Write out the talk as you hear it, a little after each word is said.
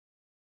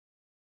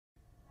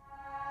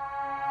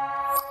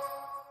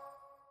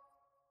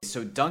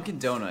so Dunkin'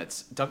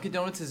 Donuts. Dunkin'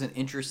 Donuts is an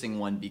interesting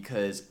one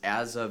because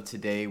as of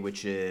today,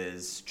 which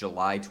is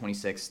July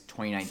 26,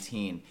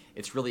 2019,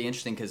 it's really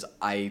interesting because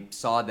I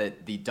saw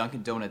that the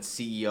Dunkin' Donuts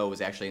CEO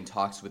was actually in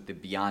talks with the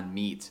Beyond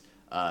Meat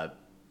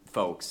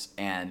folks,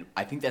 and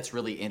I think that's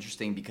really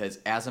interesting because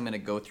as I'm going to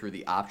go through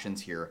the options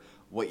here,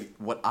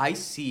 what I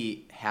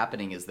see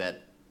happening is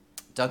that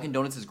Dunkin'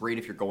 Donuts is great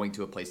if you're going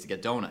to a place to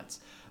get donuts.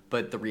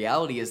 But the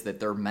reality is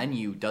that their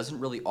menu doesn't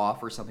really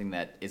offer something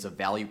that is a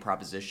value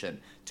proposition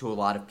to a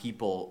lot of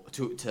people,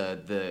 to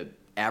the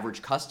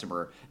average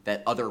customer,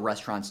 that other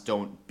restaurants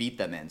don't beat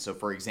them in. So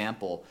for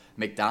example,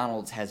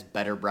 McDonald's has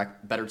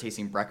better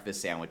tasting breakfast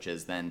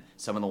sandwiches than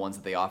some of the ones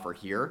that they offer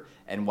here.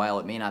 And while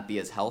it may not be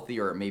as healthy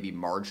or it may be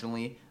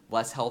marginally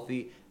less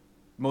healthy,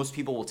 most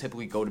people will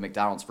typically go to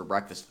McDonald's for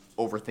breakfast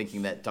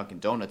overthinking that Dunkin'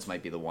 Donuts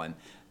might be the one.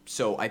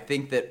 So I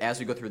think that as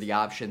we go through the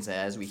options,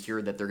 as we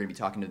hear that they're going to be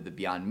talking to the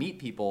Beyond Meat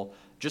people,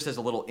 just as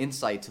a little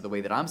insight to the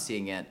way that I'm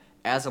seeing it,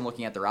 as I'm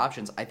looking at their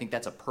options, I think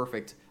that's a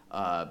perfect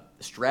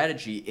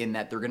strategy in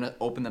that they're going to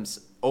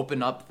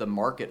open up the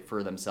market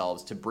for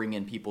themselves to bring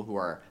in people who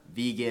are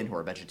vegan, who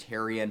are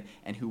vegetarian,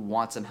 and who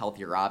want some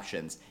healthier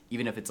options,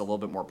 even if it's a little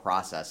bit more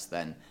processed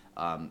than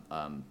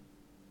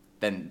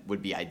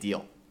would be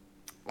ideal.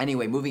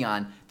 Anyway, moving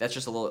on, that's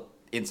just a little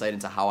insight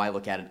into how I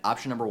look at it.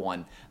 Option number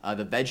one,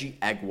 the veggie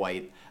egg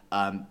white.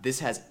 This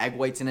has egg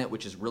whites in it,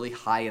 which is really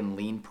high in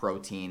lean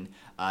protein.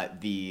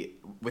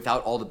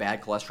 Without all the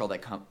bad cholesterol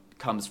that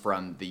comes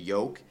from the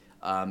yolk,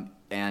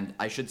 and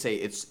I should say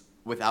it's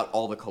without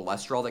all the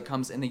cholesterol that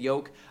comes in the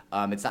yolk.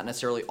 It's not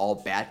necessarily all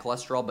bad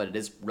cholesterol, but it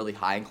is really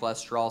high in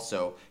cholesterol.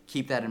 So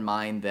keep that in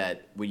mind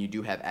that when you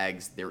do have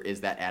eggs, there is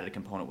that added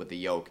component with the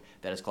yolk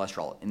that is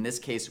cholesterol. In this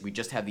case, we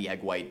just have the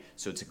egg white,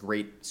 so it's a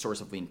great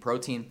source of lean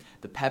protein.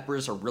 The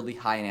peppers are really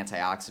high in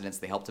antioxidants.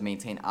 They help to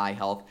maintain eye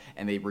health,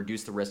 and they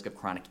reduce the risk of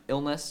chronic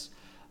illness.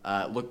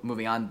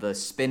 Moving on, the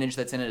spinach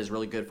that's in it is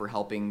really good for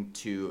helping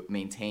to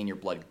maintain your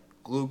blood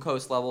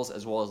glucose levels,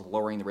 as well as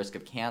lowering the risk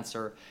of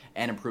cancer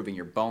and improving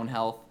your bone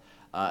health.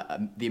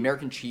 The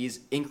American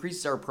cheese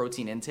increases our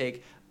protein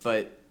intake,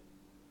 but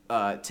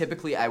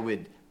typically I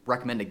would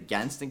recommend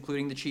against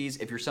including the cheese.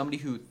 If you're somebody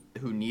who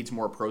needs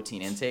more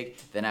protein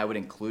intake, then I would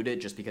include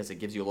it just because it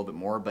gives you a little bit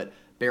more, but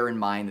bear in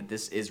mind that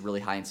this is really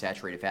high in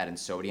saturated fat and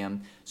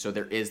sodium, so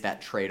there is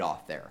that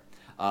trade-off there.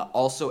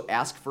 Also,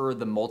 ask for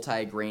the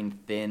multi-grain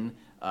thin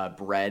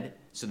bread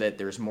so that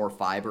there's more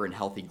fiber and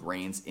healthy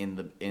grains in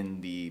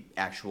the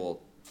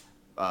actual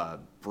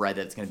bread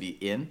that's going to be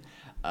in,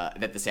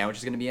 that the sandwich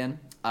is going to be in.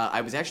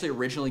 I was actually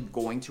originally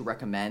going to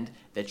recommend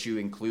that you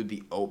include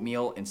the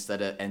oatmeal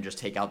and just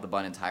take out the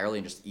bun entirely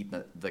and just eat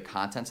the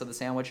contents of the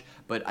sandwich.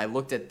 But I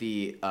looked at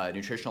the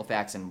nutritional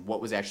facts and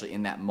what was actually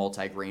in that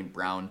multi-grain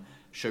brown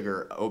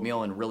sugar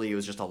oatmeal, and really it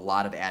was just a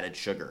lot of added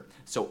sugar.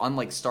 So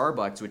unlike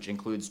Starbucks, which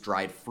includes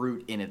dried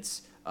fruit in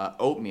its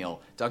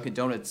oatmeal, Dunkin'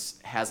 Donuts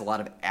has a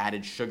lot of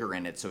added sugar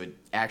in it, so it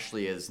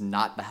actually is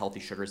not the healthy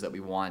sugars that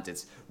we want.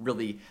 It's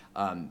really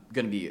going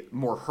to be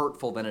more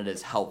hurtful than it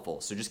is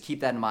helpful. So just keep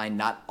that in mind.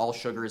 Not all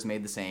sugar is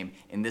made the same.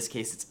 In this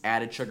case, it's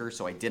added sugar,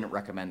 so I didn't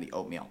recommend the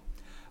oatmeal.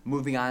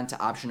 Moving on to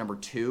option number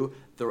two,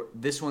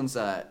 this one's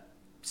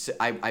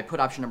I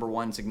put option number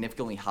one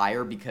significantly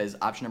higher because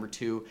option number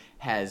two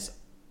has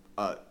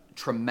a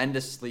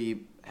tremendous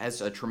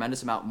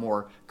amount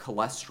more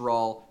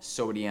cholesterol,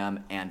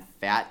 sodium, and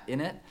fat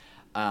in it,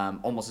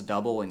 almost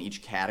double in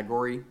each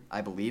category,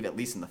 I believe, at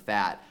least in the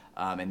fat,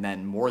 and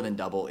then more than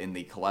double in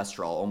the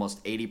cholesterol,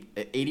 almost 80%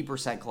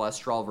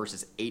 cholesterol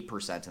versus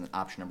 8% in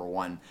option number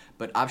one.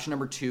 But option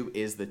number two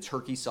is the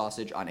turkey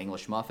sausage on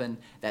English muffin.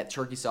 That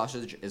turkey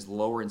sausage is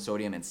lower in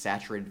sodium and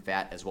saturated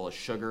fat as well as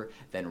sugar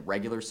than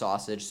regular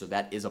sausage, so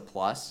that is a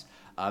plus.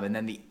 And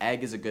then the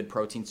egg is a good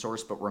protein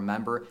source, but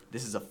remember,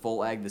 this is a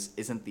full egg. This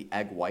isn't the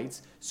egg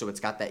whites, so it's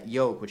got that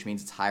yolk, which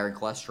means it's higher in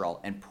cholesterol,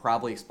 and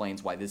probably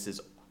explains why this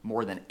is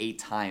more than 8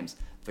 times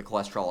the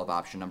cholesterol of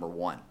option number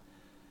one.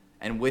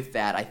 And with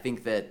that, I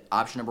think that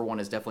option number one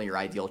is definitely your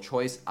ideal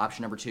choice.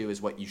 Option number two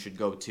is what you should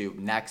go to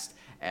next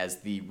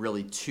as the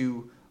really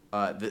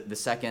the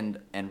second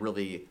and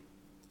really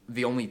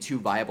the only two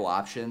viable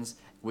options,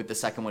 with the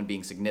second one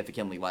being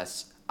significantly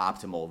less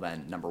optimal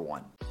than number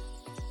one.